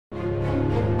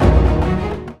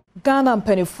Ghana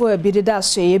mpanifo bi deda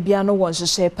asɔye bia no won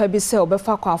hyehyɛ pa bi sɛ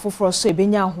obefa kwa afoforo so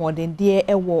ebenya ahoɔdendie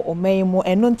ɛwɔ ɔman mu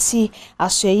ɛno nti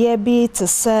asɔye bi te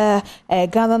sɛ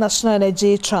Ghana National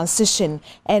Energy Transition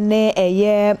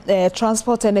ɛne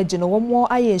transport energy no wɔn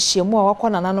ayɛ hyiamu a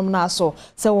wakɔ nananom na aso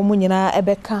sɛ wɔn nyinaa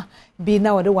ɛbɛka bi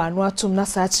na wɔde wano atum na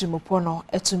saa kyerempo no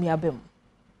ɛtumi abem.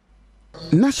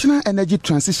 National Energy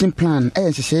Transition Plan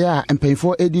nhyehyɛ a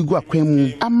mpanyinfo edi gu akwan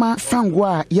mu ama fango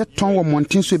a yɛtɔn wɔ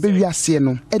monten so ebewi ase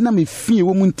no ɛnam efie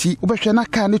wɔ mu nti wobɛhwɛ na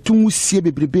kaa ne tum sie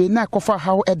bebrebe na akɔfa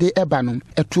haw ɛde ɛba no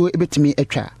ɛto ebetumi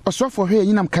atwa ɔsɔfo hwɛ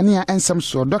yinam kanea ensɛm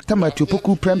so Dr. Matthew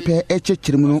Poku Prempe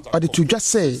ɛkyerɛkyerɛ mu no ɔde to dwa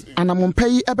sɛ anamompa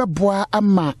yi ɛbɛboa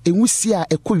ama enwusie a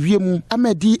ɛkɔ wiem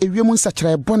ama di ewiem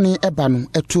nsakyerɛ bɔne ɛba no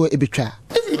ɛto ebetwa.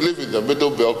 If you live in the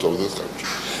middle belt of this country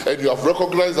and you have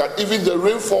recognized that even the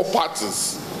rainfall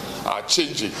patterns are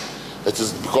changing, it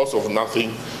is because of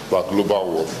nothing but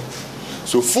global warming.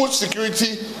 So food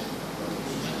security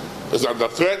is under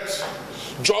threat,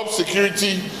 job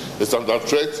security is under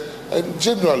threat, and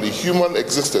generally human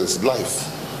existence, life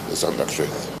is under threat.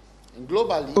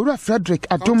 Ora Frederick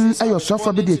Adom ayo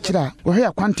sofa bi de kira wo hwe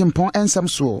akwantempon ensam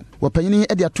so wo panyini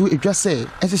e de ato edwa se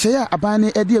ehyehyɛ aban ne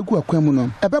e de agu akwan mu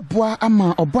no ebeboa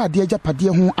ama ɔbɔ ade agapade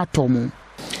ho atɔmo.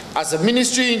 As a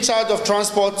ministry in charge of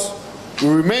transport, we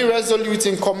remain resolute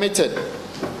and committed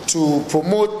to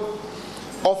promote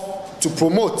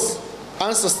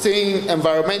and sustain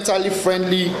environmentally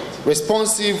friendly,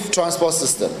 responsive transport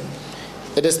system.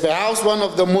 It is perhaps one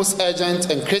of the most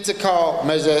urgent and critical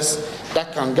measures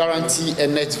that can guarantee a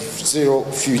net zero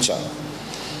future.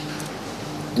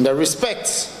 In the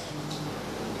respect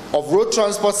of road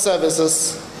transport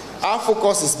services, our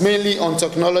focus is mainly on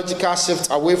technological shift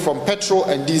away from petrol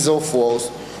and diesel fuels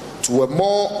to a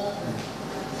more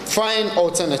fine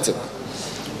alternative.